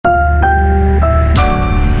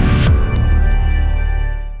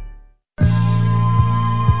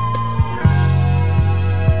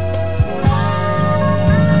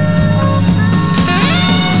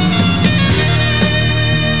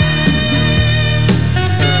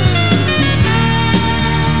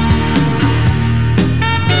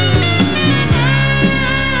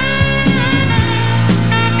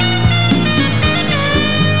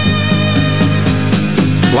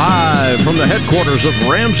headquarters of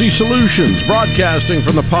Ramsey Solutions, broadcasting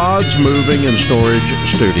from the Pods Moving and Storage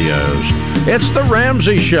Studios. It's the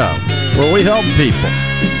Ramsey Show, where we help people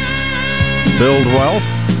build wealth,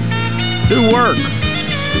 do work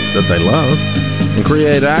that they love, and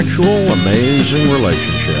create actual amazing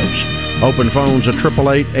relationships. Open phones at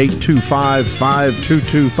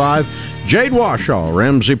 888-825-5225. Jade Washaw,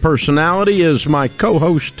 Ramsey Personality, is my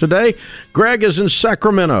co-host today. Greg is in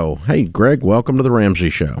Sacramento. Hey, Greg, welcome to the Ramsey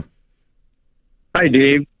Show. Hi,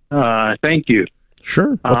 Dave. Thank you.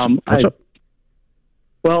 Sure. What's up?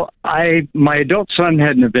 Well, my adult son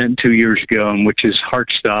had an event 2 years ago in which his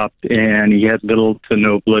heart stopped, and he had little to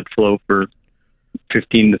no blood flow for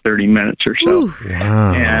 15 to 30 minutes or so. Ooh.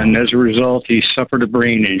 Wow. And as a result, he suffered a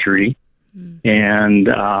brain injury and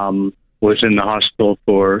was in the hospital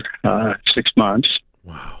for 6 months.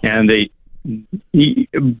 Wow. And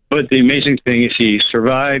but the amazing thing is he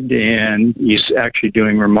survived, and he's actually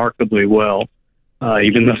doing remarkably well,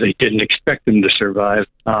 even though they didn't expect him to survive.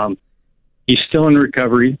 He's still in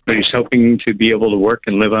recovery, but he's hoping to be able to work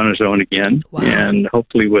and live on his own again, and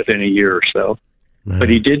hopefully within a year or so. Man. But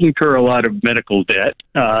he did incur a lot of medical debt,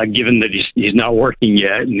 given that he's not working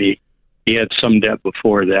yet, and he had some debt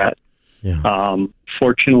before that. Yeah.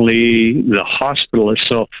 Fortunately, the hospital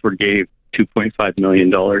itself forgave $2.5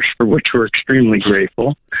 million, for which we're extremely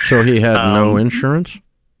grateful. So he had no insurance?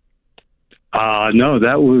 No,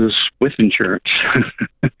 that was with insurance.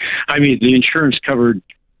 I mean, the insurance covered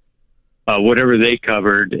whatever they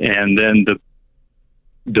covered, and then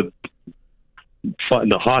the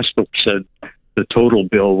hospital said the total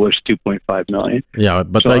bill was $2.5 million. Yeah,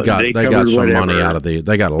 but so they got some money out of they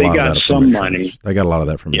got a lot of that from insurance. They got a lot of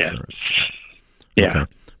that from insurance. Yeah. Okay.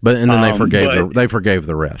 But and then they forgave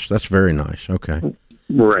the rest. That's very nice. Okay.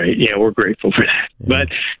 Right. Yeah, we're grateful for that. Yeah. But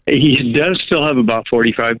he does still have about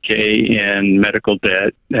 $45K in medical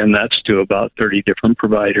debt, and that's to about 30 different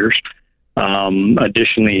providers.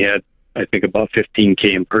 Additionally, he had, I think, about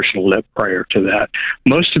 $15K in personal debt prior to that.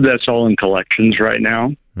 Most of that's all in collections right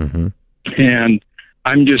now. Mm-hmm. And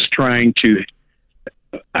I'm just trying to,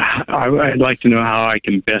 I'd like to know how I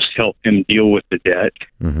can best help him deal with the debt.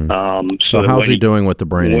 Mm-hmm. So how's he doing with the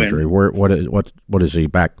brain injury? What is he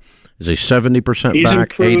back? Is he 70%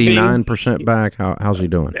 back, 89% back? How's he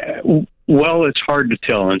doing? Well, it's hard to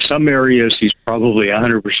tell. In some areas, he's probably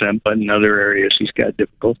 100%, but in other areas, he's got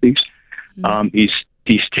difficulties. Mm-hmm.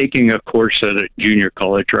 He's taking a course at a junior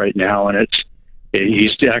college right now, and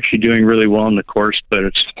he's actually doing really well in the course, but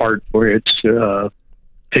it's hard for it.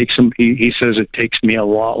 Takes him. He says it takes me a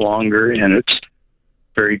lot longer, and it's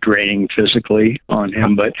very draining physically on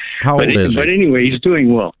him. How old is he? But anyway, he's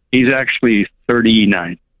doing well. He's actually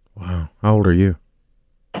 39. Wow. How old are you?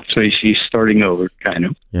 So he's starting over, kind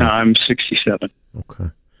of. Yeah. I'm 67.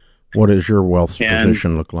 Okay. What does your wealth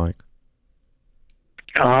position look like?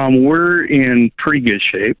 We're in pretty good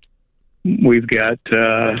shape. We've got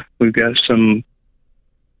some.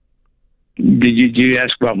 Did you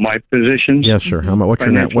ask about my positions? Yes, sir. How much? What's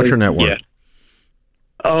your net worth? Yeah.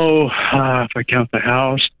 If I count the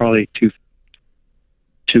house, probably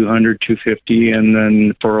 200, 250, and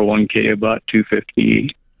then 401k about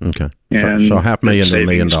 250. Okay. And so $500,000 to $1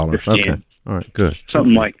 million. 15. Okay. All right. Good.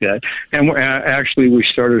 Something like that. And actually, we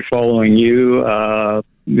started following you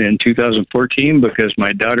in 2014 because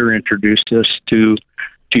my daughter introduced us to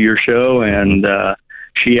your show, and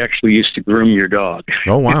she actually used to groom your dog.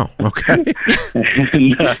 Oh, wow. Okay.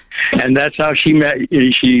 and that's how she met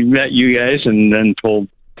you guys, and then told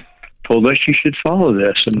us you should follow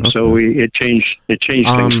this, and so it changed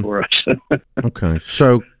things for us. Okay.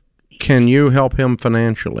 So can you help him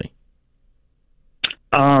financially?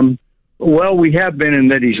 Well, we have been in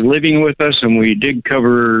that he's living with us, and we did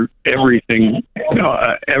cover everything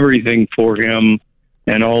for him,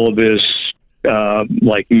 and all of his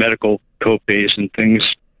like medical copays and things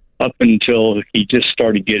up until he just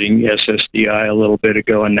started getting SSDI a little bit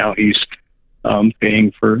ago, and now he's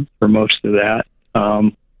paying for most of that.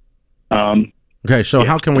 Okay, so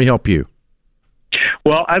how can we help you?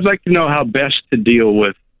 Well, I'd like to know how best to deal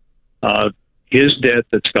with his debt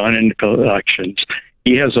that's gone into collections.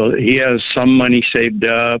 He has some money saved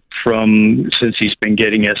up since he's been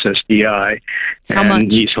getting SSDI. How much?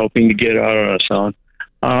 And he's hoping to get out on his own.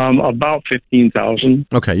 About $15,000.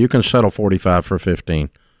 Okay, you can settle 45 for 15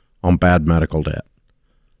 on bad medical debt.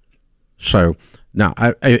 So now,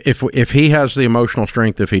 if he has the emotional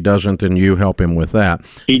strength, if he doesn't, then you help him with that.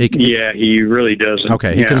 He really doesn't.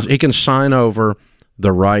 Okay, he can sign over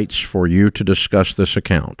the rights for you to discuss this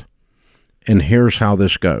account. And here's how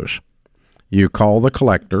this goes. You call the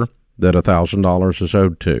collector that $1,000 is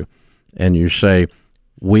owed to, and you say,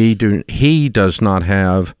 he does not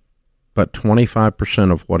have but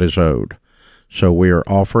 25% of what is owed. So we are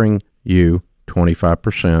offering you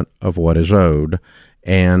 25% of what is owed.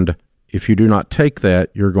 And if you do not take that,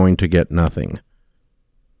 you're going to get nothing.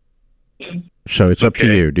 So it's up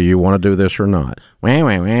to you. Do you want to do this or not?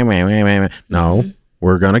 No,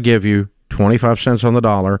 we're going to give you 25 cents on the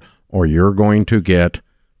dollar, or you're going to get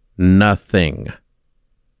nothing.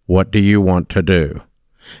 What do you want to do?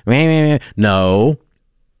 No,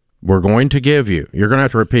 we're going to give you. You're going to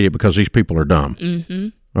have to repeat it because these people are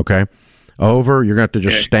dumb. Okay? You're going to have to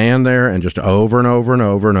just stand there and just over and over and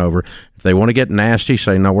over and over. If they want to get nasty,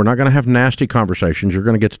 say, no, we're not going to have nasty conversations. You're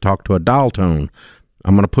going to get to talk to a dial tone.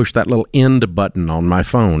 I'm going to push that little end button on my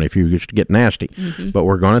phone if you just get nasty. But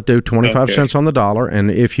we're going to do 25 cents on the dollar. And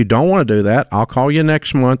if you don't want to do that, I'll call you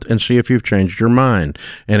next month and see if you've changed your mind.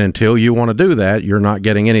 And until you want to do that, you're not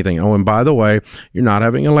getting anything. Oh, and by the way, you're not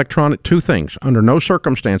having electronic. Two things. Under no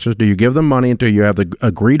circumstances do you give them money until you have the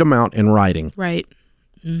agreed amount in writing. Right.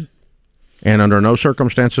 And under no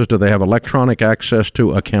circumstances do they have electronic access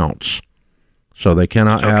to accounts. So they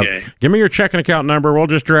cannot have, give me your checking account number, we'll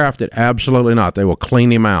just draft it. Absolutely not. They will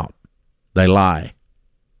clean him out. They lie.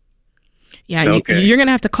 Yeah, you're going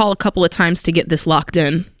to have to call a couple of times to get this locked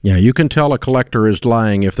in. Yeah, you can tell a collector is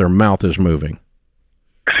lying if their mouth is moving.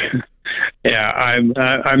 Yeah,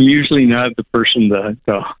 I'm usually not the person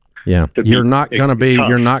you're not going to be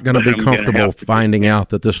comfortable finding out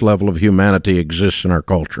that this level of humanity exists in our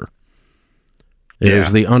culture. It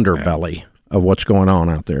is the underbelly of what's going on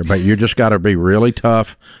out there. But you just got to be really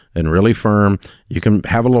tough and really firm. You can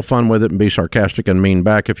have a little fun with it and be sarcastic and mean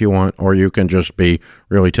back if you want, or you can just be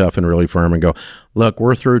really tough and really firm and go, look,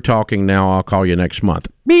 we're through talking now. I'll call you next month.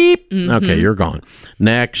 Beep. Okay, you're gone.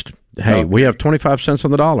 Next. Hey, we have 25 cents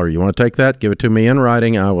on the dollar. You want to take that? Give it to me in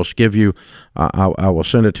writing. I will give you, I will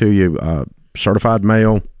send it to you, certified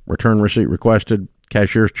mail, return receipt requested,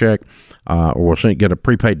 cashier's check, or we'll get a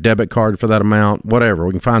prepaid debit card for that amount, whatever.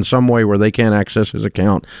 We can find some way where they can't access his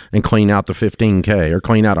account and clean out the $15K or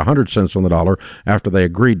clean out 100 cents on the dollar after they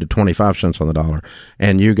agreed to 25 cents on the dollar.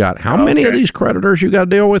 And you got how many of these creditors you got to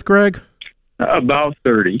deal with, Greg? About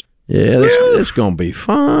 30. Yeah, this is going to be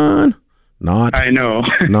fun. Not. I know.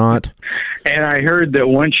 Not. And I heard that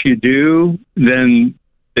once you do, then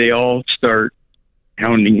they all start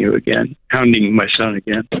hounding my son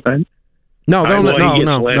again. Right? No.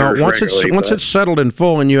 Once it's settled in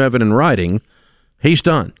full and you have it in writing, he's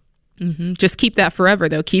done. Just keep that forever,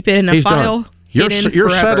 though. Keep it in a file. You're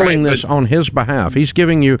settling this on his behalf. He's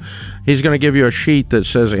going to give you a sheet that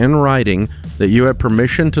says in writing that you have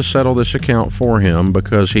permission to settle this account for him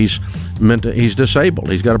because he's disabled.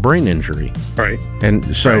 He's got a brain injury. Right.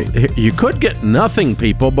 And so you could get nothing,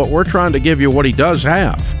 people, but we're trying to give you what he does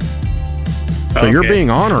have. So you're being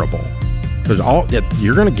honorable. Because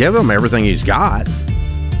you're going to give him everything he's got.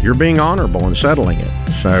 You're being honorable in settling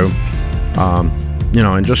it. So,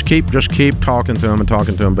 and just keep talking to him.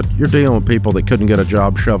 But you're dealing with people that couldn't get a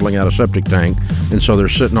job shoveling out a septic tank, and so they're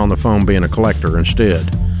sitting on the phone being a collector instead.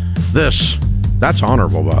 That's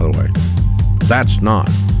honorable, by the way. That's not.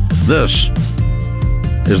 This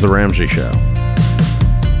is The Ramsey Show.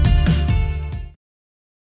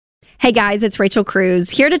 Hey guys, it's Rachel Cruz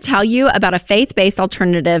here to tell you about a faith-based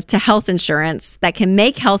alternative to health insurance that can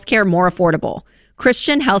make healthcare more affordable.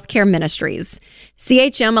 Christian Healthcare Ministries.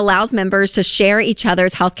 CHM allows members to share each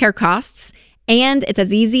other's healthcare costs, and it's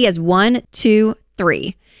as easy as 1, 2,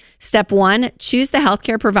 3. Step 1, choose the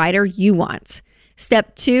healthcare provider you want.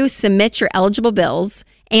 Step 2, submit your eligible bills.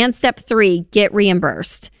 And Step 3, get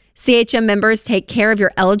reimbursed. CHM members take care of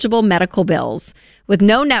your eligible medical bills. With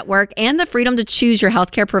no network and the freedom to choose your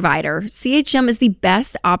healthcare provider, CHM is the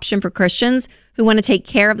best option for Christians who want to take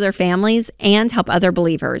care of their families and help other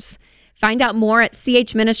believers. Find out more at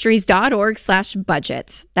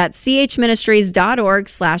chministries.org/budget. That's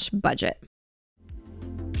chministries.org/budget.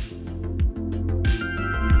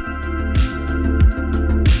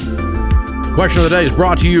 Question of the day is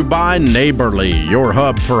brought to you by Neighborly, your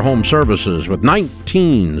hub for home services with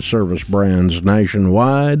 19 service brands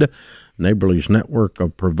nationwide. Neighborly's network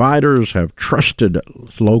of providers have trusted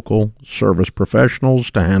local service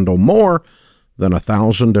professionals to handle more than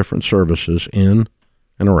 1,000 different services in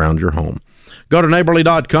and around your home. Go to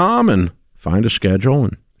neighborly.com and find a schedule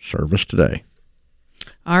and service today.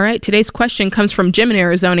 All right. Today's question comes from Jim in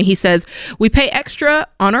Arizona. He says, we pay extra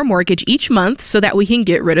on our mortgage each month so that we can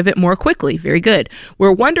get rid of it more quickly. Very good.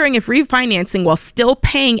 We're wondering if refinancing while still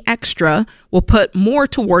paying extra will put more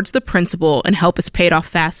towards the principal and help us pay it off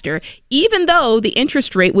faster, even though the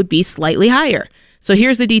interest rate would be slightly higher. So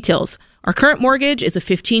here's the details. Our current mortgage is a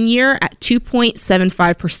 15-year at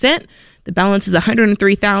 2.75%. The balance is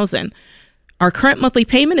 $103,000. Our current monthly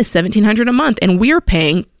payment is $1,700 a month, and we're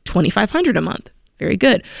paying $2,500 a month. Very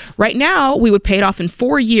good. Right now, we would pay it off in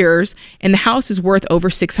 4 years, and the house is worth over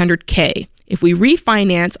 $600K. If we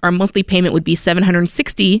refinance, our monthly payment would be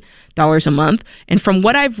 $760 a month. And from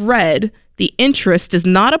what I've read, the interest does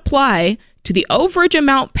not apply to the overage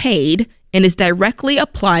amount paid and is directly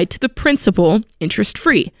applied to the principal,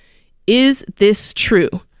 interest-free. Is this true?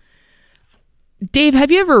 Dave,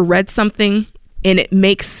 have you ever read something and it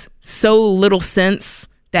makes so little sense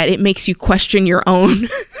that it makes you question your own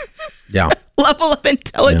level of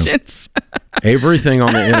intelligence? Everything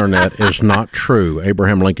on the internet is not true.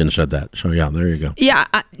 Abraham Lincoln said that. So, there you go. Yeah.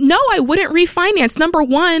 No, I wouldn't refinance. Number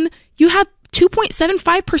one, you have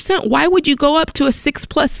 2.75%. Why would you go up to a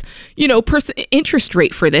 6+ interest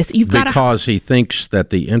rate for this? Because he thinks that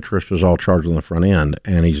the interest is all charged on the front end,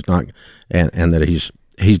 and he's not, and that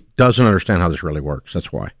he doesn't understand how this really works.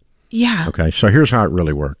 That's why. Yeah. Okay. So here's how it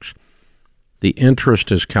really works. The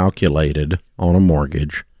interest is calculated on a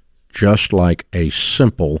mortgage just like a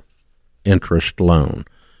simple interest loan.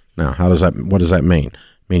 Now, what does that mean?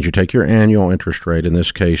 It means you take your annual interest rate, in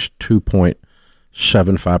this case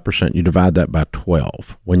 2.75%, you divide that by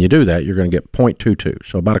 12. When you do that, you're going to get 0.22,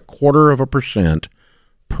 so about 1/4%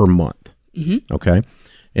 per month. Mm-hmm. Okay?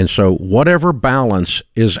 And so whatever balance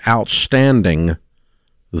is outstanding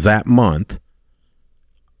that month,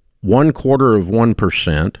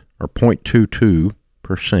 1/4% or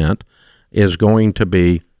 0.22% is going to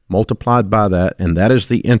be multiplied by that, and that is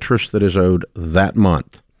the interest that is owed that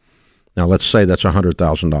month. Now, let's say that's $100,000,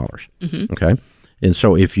 mm-hmm. Okay? And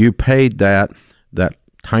so if you paid that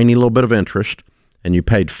tiny little bit of interest, and you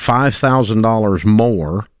paid $5,000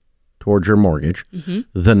 more towards your mortgage, mm-hmm.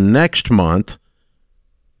 the next month,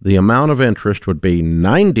 the amount of interest would be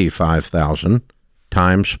 $95,000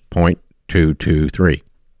 times 0.223,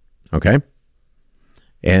 okay?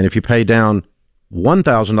 And if you pay down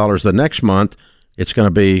 $1,000 the next month, it's going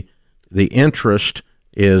to be, the interest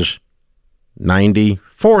is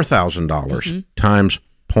 $94,000 mm-hmm. times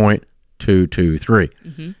 0.223.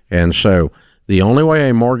 Mm-hmm. And so the only way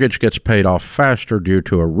a mortgage gets paid off faster due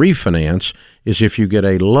to a refinance is if you get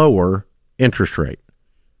a lower interest rate,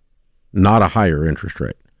 not a higher interest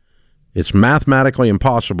rate. It's mathematically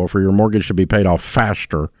impossible for your mortgage to be paid off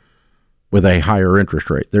faster with a higher interest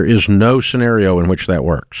rate. There is no scenario in which that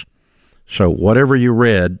works. So whatever you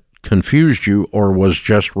read confused you or was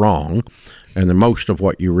just wrong, and the most of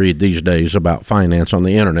what you read these days about finance on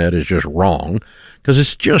the internet is just wrong, because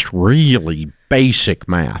it's just really basic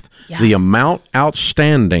math. Yeah. The amount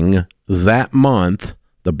outstanding that month,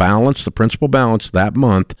 the principal balance that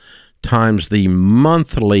month, times the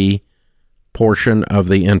monthly portion of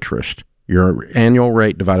the interest, your annual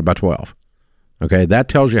rate divided by 12. Okay, that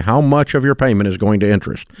tells you how much of your payment is going to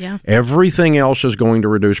interest. Yeah. Everything else is going to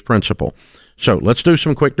reduce principal. So let's do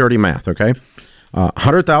some quick, dirty math, okay?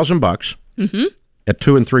 $100,000 mm-hmm. at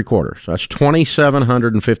 2 3/4. So that's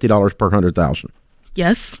 $2,750 per $100,000.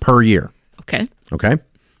 Yes. Per year. Okay. Okay.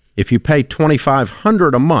 If you pay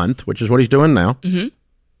 $2,500 a month, which is what he's doing now, mm-hmm.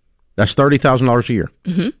 that's $30,000 a year.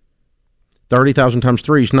 Mm-hmm. 30,000 times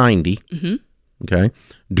 3 is 90. Mm-hmm. Okay.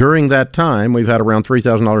 During that time, we've had around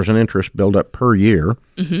 $3,000 in interest build up per year.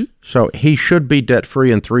 Mm-hmm. So he should be debt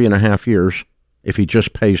free in 3.5 years if he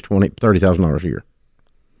just pays $30,000 a year.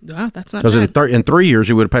 Wow, that's not bad. Because in 3 years,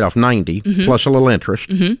 he would have paid off 90 mm-hmm. plus a little interest.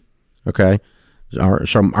 Mm-hmm. Okay. Or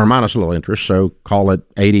minus a little interest, so call it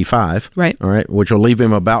 85. Right. All right, which will leave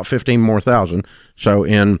him about 15 more thousand. So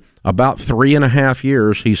in about 3.5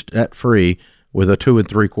 years, he's debt free with a 2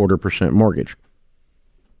 3/4% mortgage.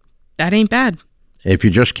 That ain't bad. If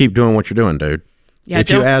you just keep doing what you're doing, dude. Yeah,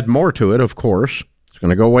 if you add more to it, of course, it's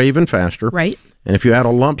going to go away even faster. Right. And if you add a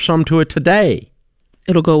lump sum to it today,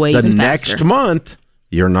 it'll go away even faster. The next month,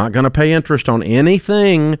 you're not going to pay interest on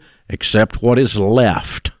anything except what is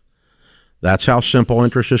left. That's how simple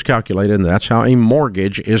interest is calculated, and that's how a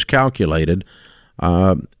mortgage is calculated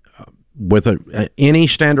with any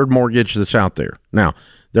standard mortgage that's out there. Now,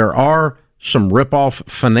 there are some rip-off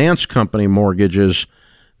finance company mortgages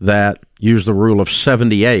that use the rule of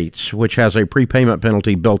 78, which has a prepayment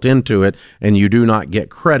penalty built into it, and you do not get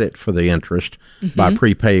credit for the interest mm-hmm. by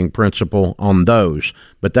prepaying principal on those.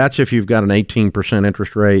 But that's if you've got an 18%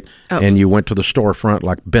 interest rate and you went to the storefront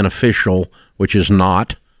like Beneficial, which is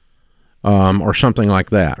not, or something like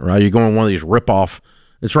that, right? You go on one of these rip-off,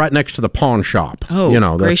 it's right next to the pawn shop.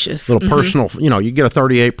 Oh, gracious. Little mm-hmm. personal, you get a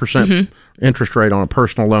 38% mm-hmm. interest rate on a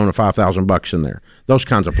personal loan of $5,000 in there. Those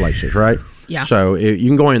kinds of places, right? Yeah. So you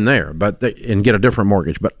can go in there and get a different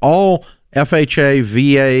mortgage. But all FHA,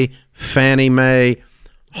 VA, Fannie Mae,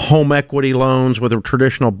 home equity loans with a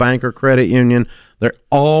traditional bank or credit union, they're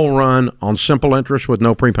all run on simple interest with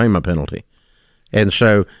no prepayment penalty. And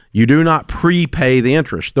so you do not prepay the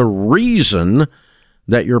interest. The reason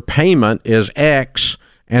that your payment is X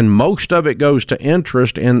and most of it goes to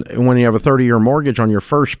interest and when you have a 30-year mortgage on your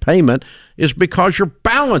first payment is because your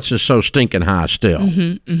balance is so stinking high still.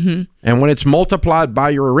 And when it's multiplied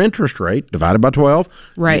by your interest rate, divided by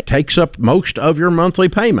 12, it takes up most of your monthly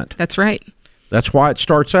payment. That's right. That's why it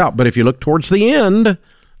starts out. But if you look towards the end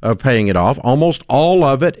of paying it off, almost all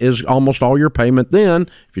of it is almost all your payment then,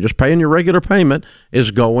 if you're just paying your regular payment,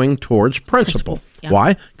 is going towards principal. Yeah.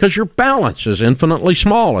 Why? Because your balance is infinitely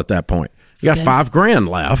small at that point. You got $5,000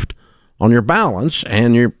 left on your balance,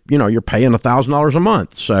 and you're paying $1,000 a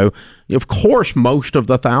month. So, of course, most of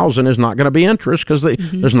the $1,000 is not going to be interest because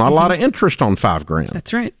there's not a lot of interest on $5,000.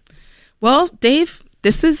 That's right. Well, Dave,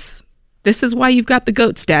 this is why you've got the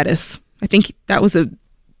GOAT status. I think that was a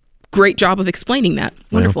great job of explaining that.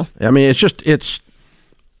 Wonderful. Yeah. I mean,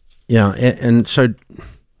 and so,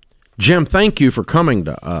 Jim, thank you for coming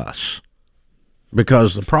to us.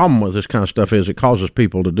 Because the problem with this kind of stuff is it causes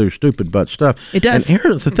people to do stupid butt stuff. It does. And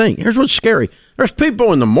here's the thing. Here's what's scary. There's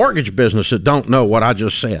people in the mortgage business that don't know what I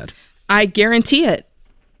just said. I guarantee it.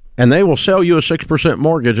 And they will sell you a 6%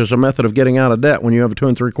 mortgage as a method of getting out of debt when you have a 2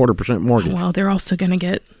 3/4% mortgage. Well, they're also going to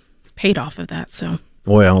get paid off of that. So.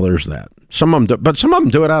 Well, there's that. Some of them but some of them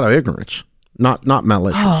do it out of ignorance, not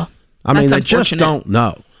malicious. Oh, I mean, they just don't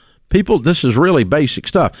know. People, this is really basic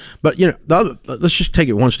stuff. But, let's just take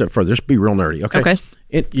it one step further. Just be real nerdy, okay?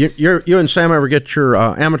 You and Sam ever get your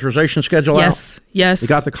amortization schedule out? Yes. You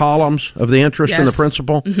got the columns of the interest and the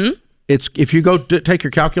principal? Mm-hmm. If you go take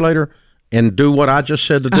your calculator and do what I just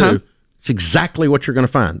said to do, it's exactly what you're going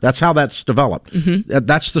to find. That's how that's developed. Mm-hmm.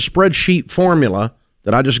 That's the spreadsheet formula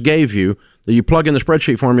that I just gave you, that you plug in the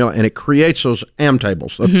spreadsheet formula, and it creates those AM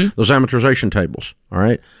tables, those amortization tables, all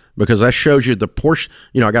right? Because that shows you the portion.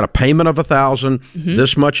 I got a payment of $1,000.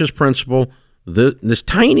 This much is principal. This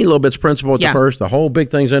tiny little bit's principal at the first. The whole big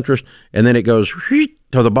thing's interest, and then it goes to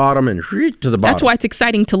the bottom and to the bottom. That's why it's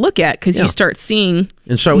exciting to look at, because you start seeing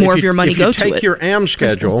and so more of your money go to it. If you take your AM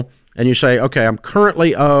schedule and you say, okay, I'm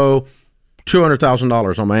currently owe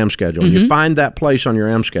 $200,000 on my AM schedule. You find that place on your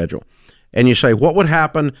AM schedule, and you say, what would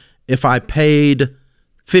happen if I paid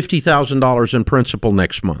 $50,000 in principal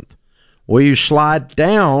next month? Well, you slide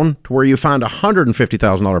down to where you find a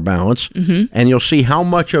 $150,000 balance, and you'll see how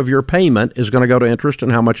much of your payment is going to go to interest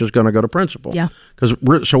and how much is going to go to principal. Yeah.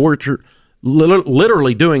 So what you're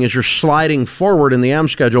literally doing is you're sliding forward in the AM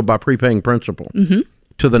schedule by prepaying principal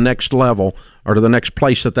to the next level or to the next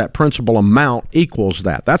place that principal amount equals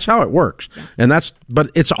that. That's how it works. Yeah. But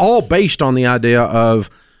it's all based on the idea of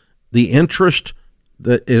the interest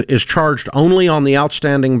that is charged only on the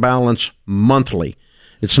outstanding balance monthly.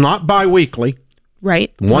 It's not biweekly.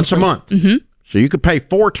 Right. Once a month. So you could pay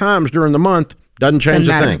 4 times during the month. Doesn't change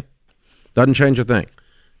a thing. Doesn't change a thing.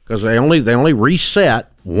 Because they only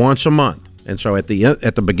reset once a month. And so at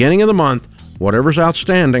the beginning of the month, whatever's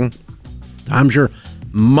outstanding times your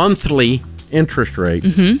monthly interest rate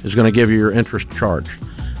is going to give you your interest charged.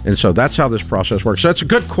 And so that's how this process works. So that's a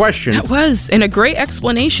good question. That was, and a great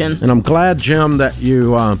explanation. And I'm glad, Jim, that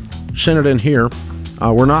you sent it in here.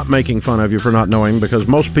 We're not making fun of you for not knowing, because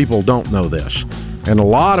most people don't know this. And a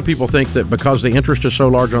lot of people think that because the interest is so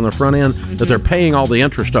large on the front end that they're paying all the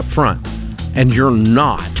interest up front. And you're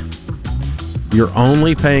not. You're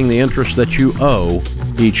only paying the interest that you owe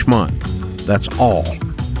each month. That's all.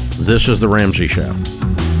 This is The Ramsey Show.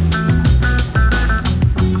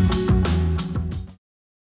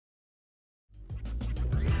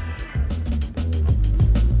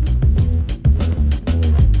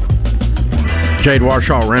 Jade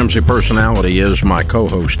Warshaw, Ramsey Personality, is my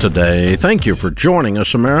co-host today. Thank you for joining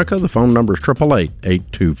us, America. The phone number is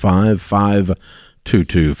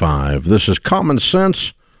 888-825-5225. This is Common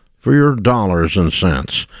Sense for your dollars and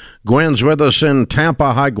cents. Gwen's with us in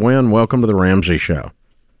Tampa. Hi, Gwen. Welcome to The Ramsey Show.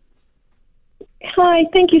 Hi,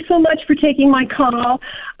 thank you so much for taking my call.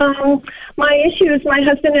 My issue is my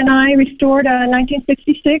husband and I restored a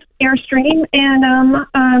 1966 Airstream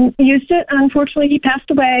and used it. Unfortunately, he passed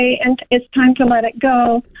away, and it's time to let it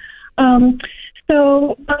go.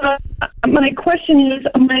 So my question is,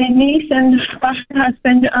 my niece and her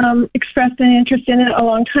husband expressed an interest in it a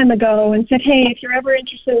long time ago and said, hey, if you're ever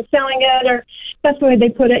interested in selling it, or that's the way they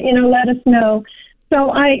put it, let us know.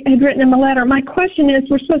 So I had written him a letter. My question is,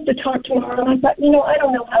 we're supposed to talk tomorrow, and I thought, I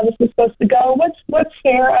don't know how this is supposed to go. What's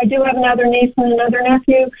fair? I do have another niece and another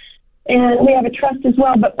nephew, and we have a trust as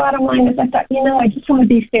well. But bottom line is, I thought, I just want to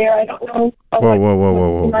be fair. I don't know.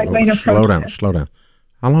 Whoa. Slow down.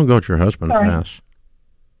 How long ago did your husband pass?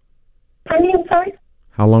 I'm sorry?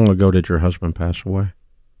 How long ago did your husband pass away?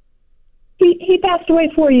 He passed away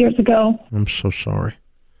 4 years ago. I'm so sorry.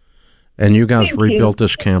 And you guys rebuilt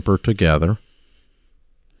this camper together?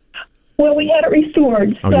 Well, we had it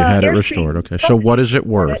restored. Oh, you had it restored. Okay. So what is it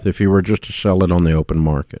worth if you were just to sell it on the open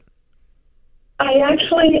market? I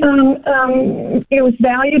actually, it was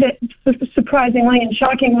valued at, surprisingly and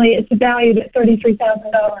shockingly, it's valued at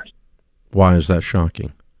 $33,000. Why is that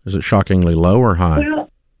shocking? Is it shockingly low or high?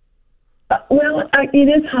 It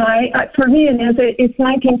is high. For me, it is. It's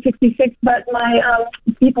 1966, but my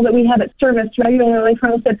people that we have it serviced regularly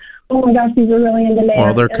from said, "Oh my gosh, these are really in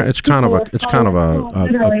demand." Well, it's kind of a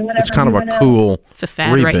cool. It's a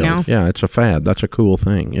fad rebuild. right now. Yeah, it's a fad. That's a cool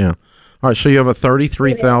thing. Yeah. All right. So you have a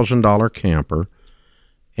 $33,000 camper,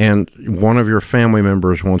 and one of your family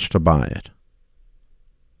members wants to buy it.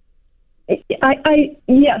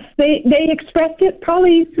 Yes, they expressed it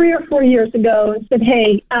probably 3 or 4 years ago and said,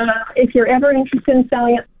 "Hey, if you're ever interested in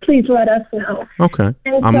selling it, please let us know." Okay,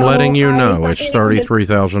 and I'm so letting you know it's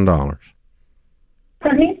 $33,000.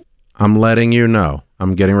 Pardon me? I'm letting you know.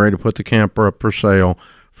 I'm getting ready to put the camper up for sale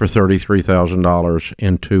for $33,000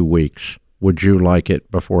 in 2 weeks. Would you like it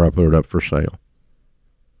before I put it up for sale?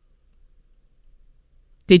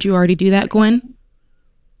 Did you already do that, Gwen?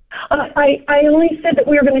 I only said that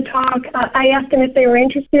we were going to talk. I asked them if they were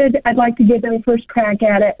interested. I'd like to give them first crack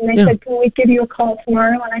at it. And they said, "Can we give you a call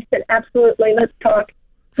tomorrow?" And I said, "Absolutely. Let's talk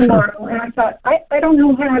tomorrow." Sure. And I thought, I don't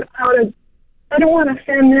know how to, I don't want to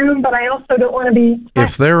offend them, but I also don't want to be.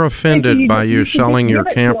 If they're offended by you selling your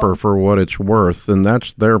camper for what it's worth, then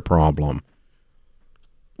that's their problem.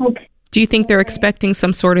 Okay. Do you think they're expecting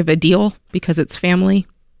some sort of a deal because it's family?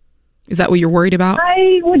 Is that what you're worried about?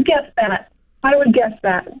 I would guess that.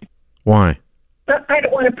 Why? I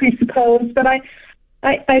don't want to presuppose, but I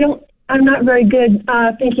don't. I'm not very good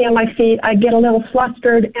thinking on my feet. I get a little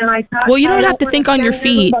flustered, and I thought. Well, you don't have to think on your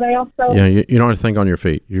feet. But I also. Yeah, you don't have to think on your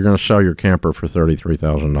feet. You're going to sell your camper for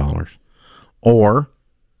 $33,000, or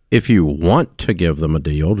if you want to give them a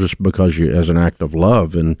deal, just because you, as an act of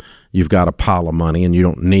love, and you've got a pile of money and you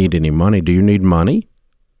don't need any money. Do you need money?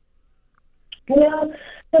 Well,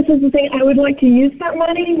 this is the thing. I would like to use that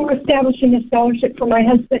money. We're establishing a scholarship for my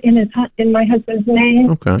husband in my husband's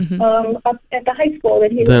name. Okay. Up at the high school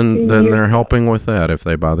that he. Then they're helping with that if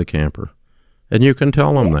they buy the camper, and you can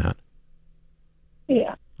tell them that.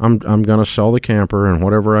 Yeah. I'm going to sell the camper, and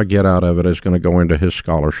whatever I get out of it is going to go into his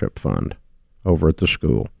scholarship fund over at the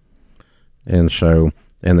school. And so,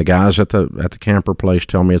 and the guys at the camper place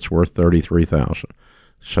tell me it's worth $33,000.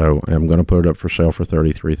 So I'm going to put it up for sale for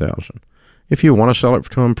 $33,000. If you want to sell it to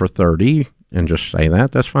them for $30,000 and just say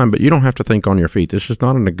that, that's fine. But you don't have to think on your feet. This is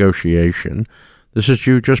not a negotiation. This is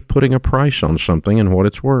you just putting a price on something and what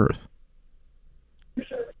it's worth.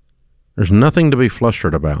 There's nothing to be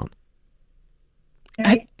flustered about.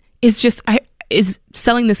 Is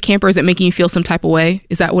selling this camper, is it making you feel some type of way?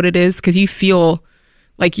 Is that what it is? Because you feel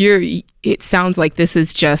like it sounds like this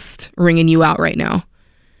is just ringing you out right now.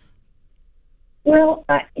 Well,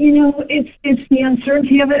 it's the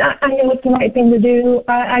uncertainty of it. I know it's the right thing to do.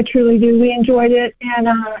 I truly do. We enjoyed it, and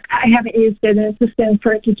I haven't used it, and it's a sin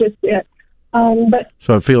for it to just sit. But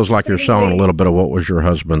so it feels like you're selling a little bit of what was your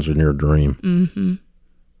husband's and your dream. Mm-hmm.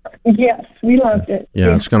 Yes, we loved it.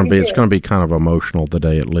 Yeah, it's going to be kind of emotional the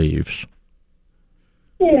day it leaves.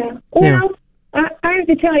 Yeah. Well, I have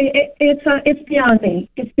to tell you, it's beyond me.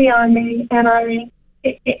 It's beyond me, and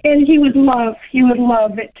and he would love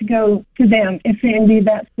it to go to them if indeed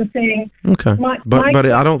that's the thing. Okay, but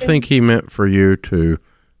I don't think he meant for you to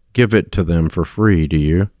give it to them for free. Do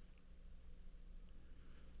you?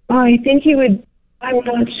 I think he would. I'm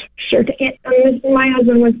not sure. My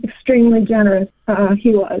husband was extremely generous.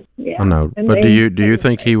 He was. Yeah. I know, but do you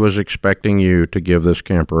think he was expecting you to give this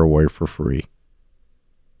camper away for free?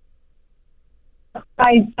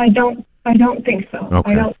 I don't think so.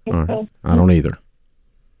 Okay. I don't think so. I don't either.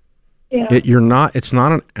 Yeah. It's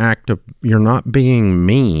not an act of, you're not being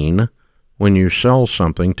mean when you sell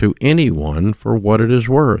something to anyone for what it is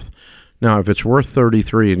worth. Now, if it's worth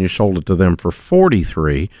 $33 and you sold it to them for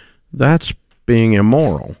 $43, that's being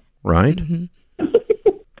immoral, right? Mm-hmm.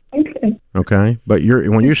 Okay. But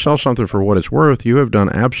when you sell something for what it's worth, you have done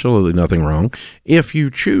absolutely nothing wrong. If you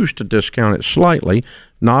choose to discount it slightly,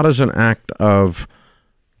 not as an act of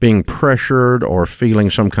being pressured or feeling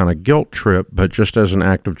some kind of guilt trip, but just as an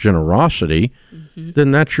act of generosity, then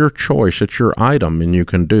that's your choice. It's your item, and you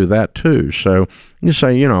can do that too. So you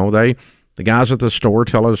say, the guys at the store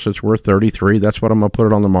tell us it's worth $33. That's what I'm going to put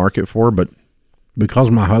it on the market for. But because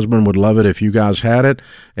my husband would love it if you guys had it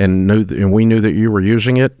and we knew that you were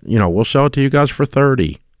using it, we'll sell it to you guys for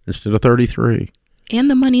 $30 instead of $33. And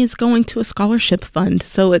the money is going to a scholarship fund,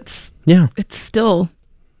 so it's still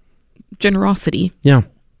generosity. Yeah.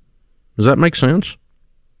 Does that make sense?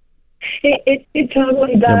 It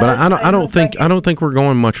totally does. Yeah, but I don't think we're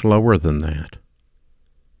going much lower than that.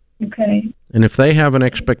 Okay. And if they have an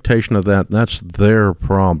expectation of that, that's their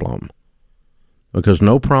problem. Because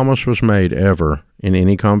no promise was made ever in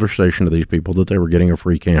any conversation to these people that they were getting a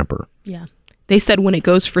free camper. Yeah. They said when it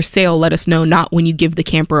goes for sale, let us know, not when you give the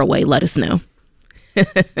camper away, let us know.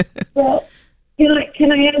 Well,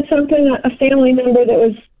 can I add something? A family member that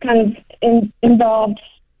was kind of involved,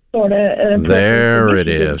 sort of. There it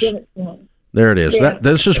is. There it is. Yeah.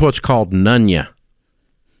 This is what's called Nunya.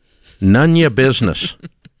 Nunya business.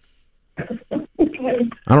 Okay.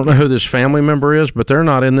 I don't know who this family member is, but they're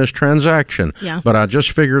not in this transaction. Yeah. But I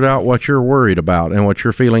just figured out what you're worried about and what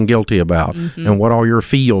you're feeling guilty about and what all your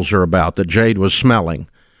feels are about that Jade was smelling.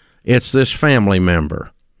 It's this family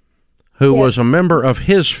member who was a member of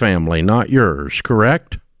his family, not yours,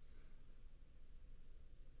 correct?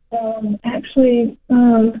 Actually,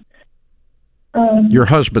 Your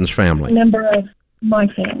husband's family. a member of my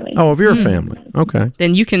family. Oh, of your family. Okay.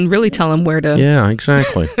 Then you can really tell them where to. Yeah,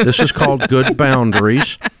 exactly. This is called good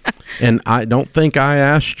boundaries. And I don't think I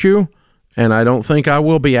asked you, and I don't think I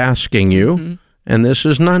will be asking you. And this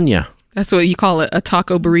is Nunya. That's what you call it, a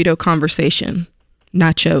taco burrito conversation.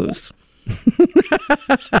 Nachos.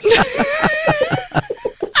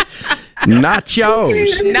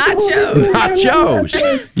 Nachos. Nachos.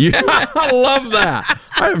 Nachos. Yeah, I love that.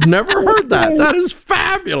 I have never heard that. That is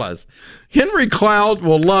fabulous. Henry Cloud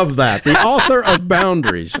will love that. The author of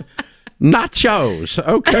Boundaries. Nachos.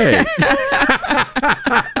 Okay.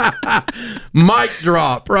 Mic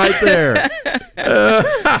drop right there.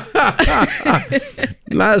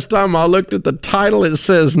 Last time I looked at the title, it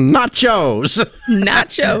says nachos.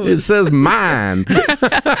 Nachos. It says mine.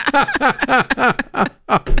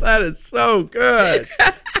 That is so good.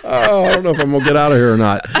 Oh, I don't know if I'm going to get out of here or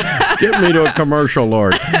not. Get me to a commercial,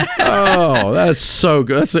 Lord. Oh, that's so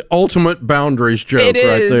good. That's the ultimate boundaries joke right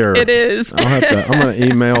there. It is. I'm going to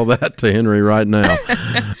email that to Henry right now.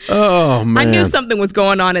 Oh, man. I knew something was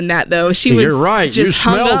going on in that, though. You're right. Just You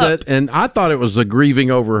smelled hung up it, and I thought it was the grieving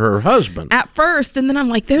over her husband. at first, and then I'm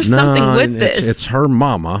like, there's something with this. It's her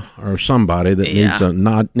mama or somebody that needs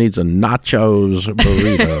a nachos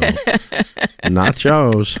burrito.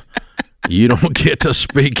 Nachos. You don't get to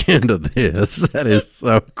speak into this. That is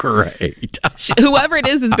so great. Whoever it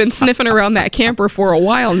is has been sniffing around that camper for a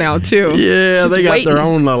while now, too. Yeah, Just they got waiting. their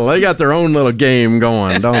own little game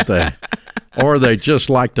going, don't they? Or they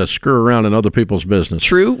just like to screw around in other people's business.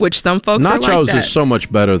 True, which some folks are like Nachos that. is so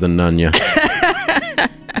much better than Nunya.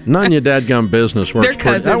 Nunya dadgum business works. They're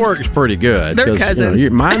cousins. That works pretty good. They're 'cause,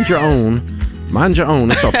 cousins. Mind your own. Mind your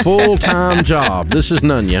own. It's a full-time job. This is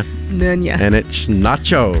Nunya. Nunya. And it's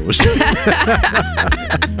nachos.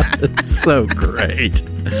 It's so great.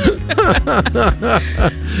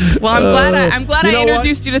 Well, I'm glad I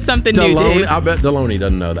introduced you to something new, Dave. I bet Deloney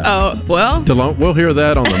doesn't know that. Oh, well. We'll hear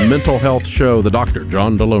that on the mental health show, the Dr.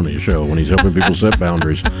 John Deloney show, when he's helping people set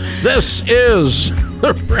boundaries. This is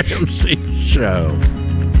the Ramsey Show.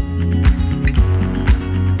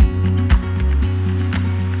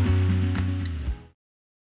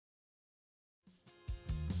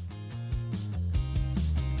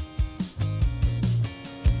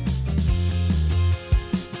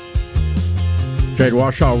 Jade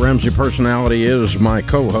Washaw, Ramsey Personality, is my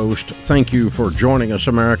co-host. Thank you for joining us,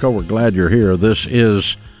 America. We're glad you're here. This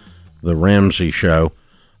is the Ramsey Show.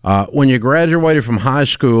 When you graduated from high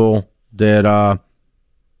school, did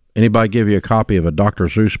anybody give you a copy of a Dr.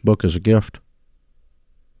 Seuss book as a gift?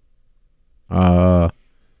 I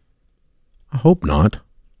hope not.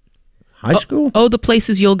 High school? Oh, The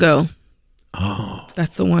Places You'll Go. Oh.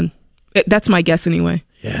 That's the one. That's my guess anyway.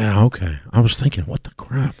 Yeah, okay. I was thinking, what the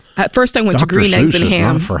crap? At first, I went to Green Eggs and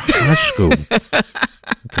Ham. Not for high school.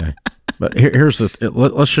 Okay. But here's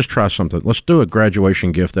let's just try something. Let's do a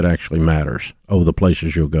graduation gift that actually matters. Oh, The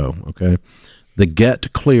Places You'll Go, okay? The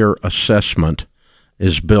Get Clear assessment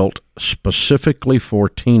is built specifically for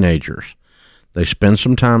teenagers. They spend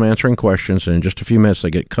some time answering questions, and in just a few minutes, they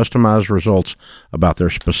get customized results about their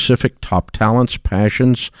specific top talents,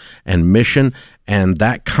 passions, and mission, and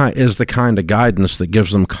that is the kind of guidance that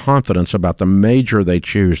gives them confidence about the major they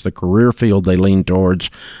choose, the career field they lean towards,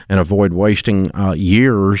 and avoid wasting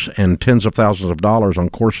years and tens of thousands of dollars on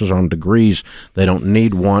courses on degrees they don't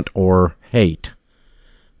need, want, or hate.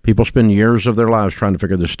 People spend years of their lives trying to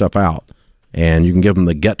figure this stuff out, and you can give them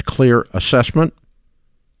the Get Clear assessment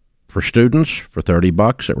for students for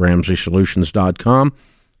 $30 at RamseySolutions.com.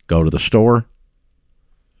 Go to the store,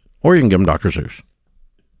 or you can give them Dr. Seuss.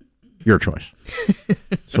 Your choice.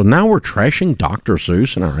 So now we're trashing Dr.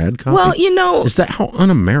 Seuss in our ad copy? Well, is that how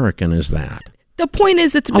un-American is that? The point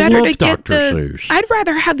is, it's better to get Dr. Seuss. I'd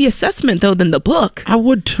rather have the assessment, though, than the book. I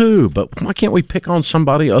would, too, but why can't we pick on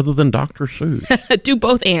somebody other than Dr. Seuss? Do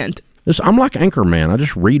both and. I'm like Anchorman. I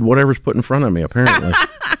just read whatever's put in front of me, apparently.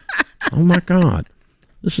 Oh, my God.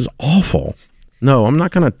 This is awful. No, I'm not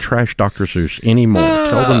going to trash Dr. Seuss anymore.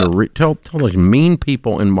 Tell them to tell those mean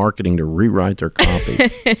people in marketing to rewrite their copy.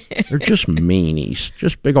 They're just meanies,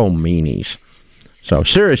 just big old meanies. So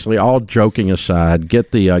seriously, all joking aside,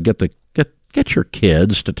 get your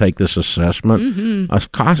kids to take this assessment.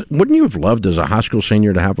 Mm-hmm. Wouldn't you have loved as a high school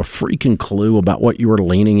senior to have a freaking clue about what you were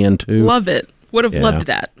leaning into? Love it. Would have loved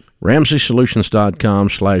that.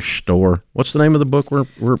 RamseySolutions.com/store. What's the name of the book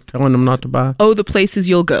we're telling them not to buy? Oh, the Places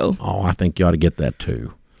You'll Go. Oh, I think you ought to get that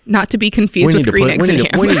too. Not to be confused with Green Eggs and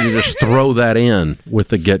Ham. We need to just throw that in with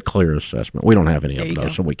the Get Clear assessment. We don't have any of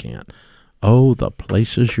those, so we can't. Oh, the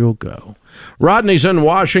Places You'll Go. Rodney's in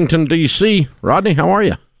Washington, D.C. Rodney, how are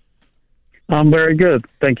you? I'm very good.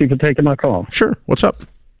 Thank you for taking my call. Sure. What's up?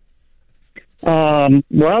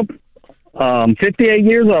 58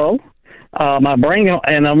 years old. And I'm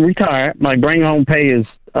retired. My bring home pay is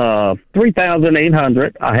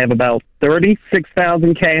 $3,800. I have about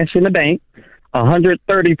 $36,000 cash in the bank,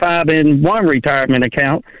 $135 in one retirement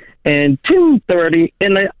account, and $230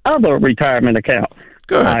 in the other retirement account.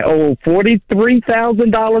 Good. I owe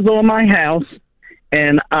 $43,000 on my house,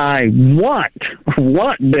 and I want,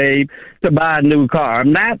 babe, to buy a new car.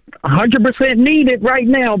 I'm not 100% needed right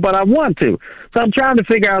now, but I want to. So I'm trying to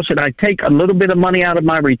figure out, should I take a little bit of money out of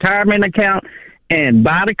my retirement account and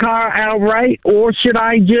buy the car outright, or should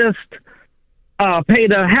I just pay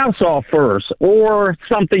the house off first, or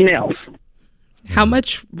something else? How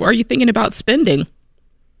much are you thinking about spending?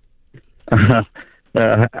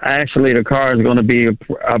 Actually, the car is going to be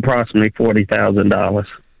approximately $40,000.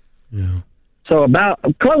 Yeah. So about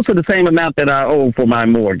close to the same amount that I owe for my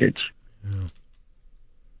mortgage.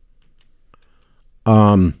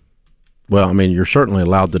 Yeah. Well, I mean, you're certainly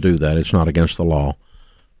allowed to do that. It's not against the law.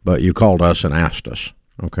 But you called us and asked us,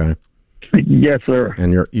 okay? Yes, sir.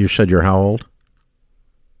 And you said you're how old?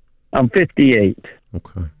 I'm 58.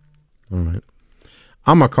 Okay. All right.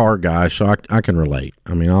 I'm a car guy, so I can relate.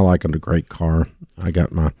 I mean, I like a great car. I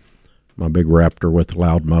got my big Raptor with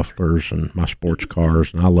loud mufflers and my sports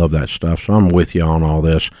cars, and I love that stuff. So I'm with you on all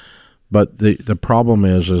this. But the problem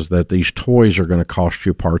is that these toys are going to cost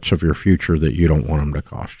you parts of your future that you don't want them to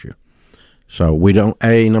cost you. So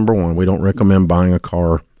number one, we don't recommend buying a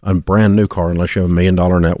brand new car, unless you have $1 million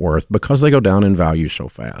net worth, because they go down in value so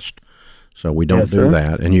fast. So we don't do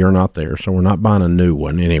that, and you're not there. So we're not buying a new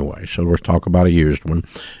one anyway. So let's talk about a used one.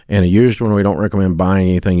 And a used one, we don't recommend buying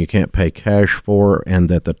anything you can't pay cash for, and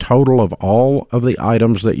that the total of all of the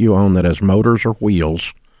items that you own that has motors or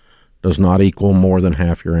wheels does not equal more than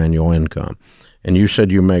half your annual income. And you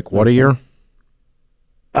said you make what a year?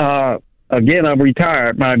 Again, I'm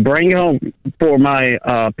retired. My bring home for my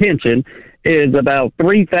pension is about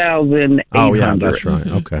 $3,800. Oh yeah, that's right.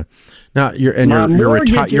 Okay. Now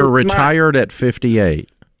you're retired at 58.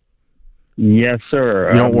 Yes,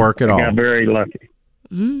 sir. You don't work at all. I got very lucky.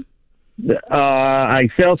 Mm-hmm. I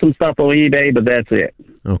sell some stuff on eBay, but that's it.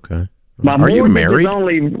 Okay. Are you married?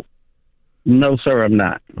 No, sir, I'm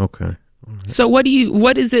not. Okay. Right. So what do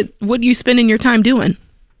you spending your time doing?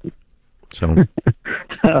 So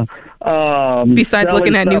besides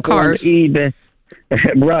looking at new cars. eBay.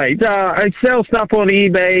 Right. I sell stuff on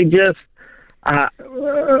eBay, just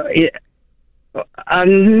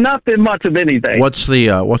nothing much of anything. What's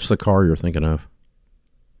the car you're thinking of?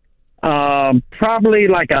 Probably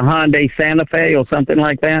like a Hyundai Santa Fe or something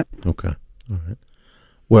like that. Okay. All right.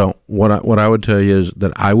 Well, what I would tell you is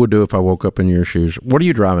that I would do if I woke up in your shoes. What are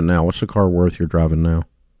you driving now? What's the car worth you're driving now?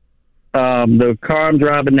 The car I'm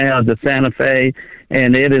driving now is a Santa Fe,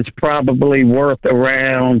 and it is probably worth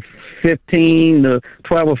around 12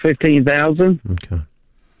 or 15,000. Okay.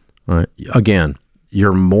 All right. Again,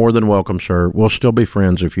 you're more than welcome, sir. We'll still be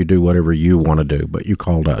friends if you do whatever you want to do, but you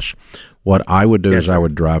called us. What I would do is I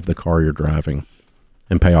would drive the car you're driving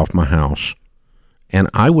and pay off my house. And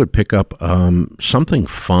I would pick up something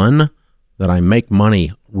fun that I make good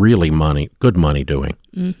money doing.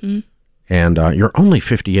 Mm-hmm. And you're only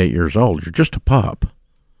 58 years old. You're just a pup.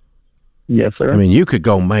 Yes, sir. I mean, you could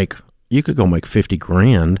go make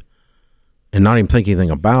 $50,000 and not even think anything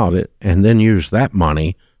about it, and then use that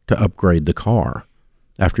money to upgrade the car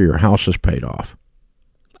after your house is paid off.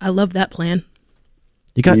 I love that plan.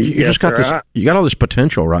 You got all this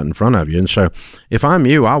potential right in front of you. And so if I'm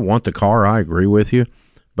you, I want the car. I agree with you,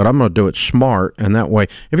 but I'm going to do it smart. And that way,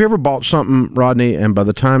 have you ever bought something, Rodney, and by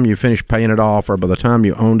the time you finished paying it off, or by the time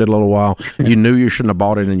you owned it a little while, you knew you shouldn't have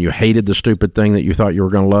bought it, and you hated the stupid thing that you thought you were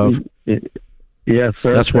going to love? Yes,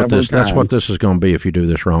 sir. That's what this is going to be if you do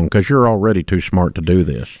this wrong, because you're already too smart to do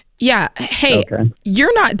this. Yeah. Hey, Okay.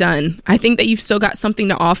 You're not done. I think that you've still got something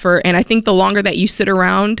to offer. And I think the longer that you sit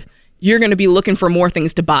around, you're going to be looking for more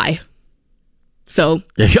things to buy. So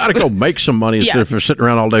you got to go make some money instead of sitting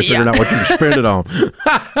around all day figuring out what you can spend it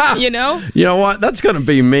on. You know? You know what? That's going to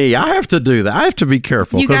be me. I have to do that. I have to be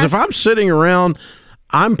careful, because if I'm sitting around,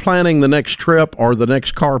 I'm planning the next trip or the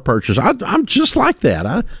next car purchase. I'm just like that.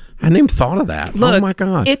 I hadn't even thought of that. Look, oh my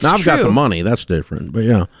God. it's now I've got true. the money. That's different. But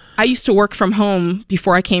yeah. I used to work from home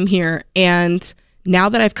before I came here, and now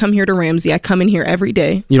that I've come here to Ramsey, I come in here every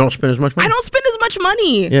day. You don't spend as much money? I don't spend as much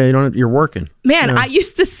money. Yeah, you're working. Man, Yeah. I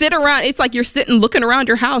used to sit around. It's like you're sitting looking around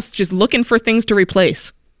your house, just looking for things to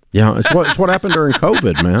replace. Yeah, it's what happened during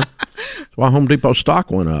COVID, man. That's why Home Depot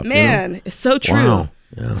stock went up. Man, it's so true. Wow.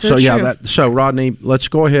 Yeah. So true. So Rodney, let's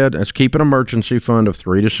go ahead. Let's keep an emergency fund of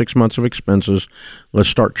 3 to 6 months of expenses. Let's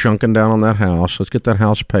start chunking down on that house. Let's get that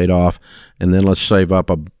house paid off, and then let's save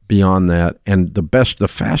up beyond that. And the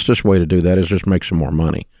fastest way to do that is just make some more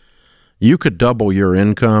money. You could double your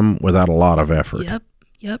income without a lot of effort.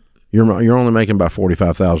 Yep. You're only making about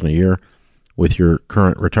 $45,000 a year with your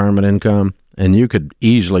current retirement income, and you could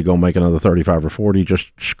easily go make another 35 or 40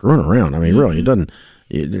 just screwing around. I mean, really, you don't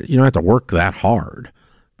have to work that hard.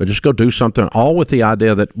 But just go do something, all with the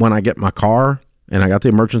idea that when I get my car and I got the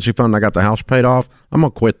emergency fund and I got the house paid off, I'm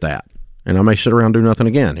going to quit that. And I may sit around and do nothing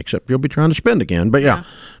again, except you'll be trying to spend again. But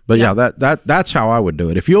that's how I would do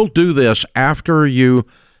it. If you'll do this after you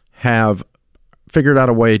have figured out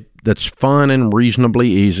a way that's fun and reasonably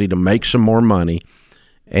easy to make some more money,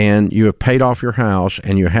 and you have paid off your house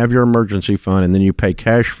and you have your emergency fund, and then you pay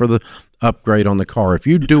cash for the upgrade on the car, if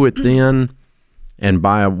you do it then and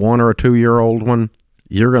buy a 1 or a 2 year old one,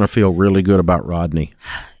 you're going to feel really good about Rodney.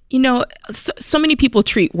 You know, so many people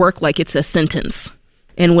treat work like it's a sentence.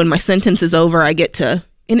 And when my sentence is over, I get to,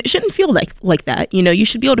 and it shouldn't feel like that. You know, you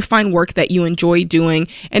should be able to find work that you enjoy doing,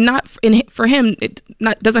 and for him, it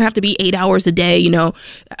doesn't have to be 8 hours a day,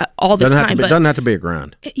 all this time. It doesn't have to be a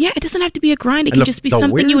grind. Yeah, it doesn't have to be a grind. It can just be the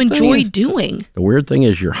something you weird enjoy thing is- doing. The weird thing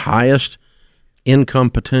is your highest income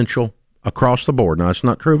potential across the board. Now, it's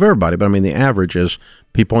not true of everybody, but I mean, the average is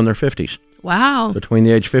people in their 50s. Wow. Between the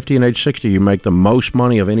age 50 and age 60, you make the most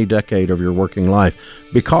money of any decade of your working life,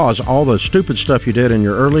 because all the stupid stuff you did in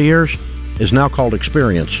your early years is now called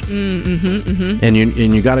experience. And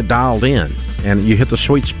you got it dialed in, and you hit the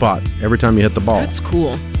sweet spot every time you hit the ball. That's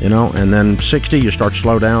cool. And then 60, you start to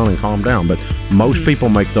slow down and calm down. But most people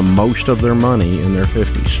make the most of their money in their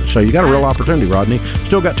 50s. So you got a real opportunity, Rodney.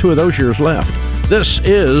 Still got 2 of those years left. This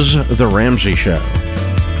is The Ramsey Show.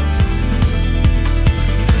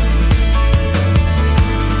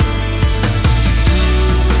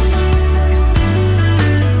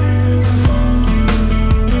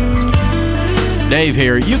 Dave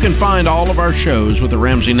here. You can find all of our shows with the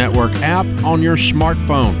Ramsey Network app on your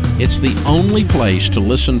smartphone. It's the only place to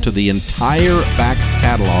listen to the entire back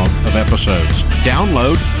catalog of episodes.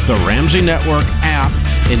 Download the Ramsey Network app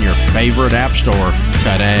in your favorite app store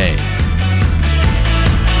today.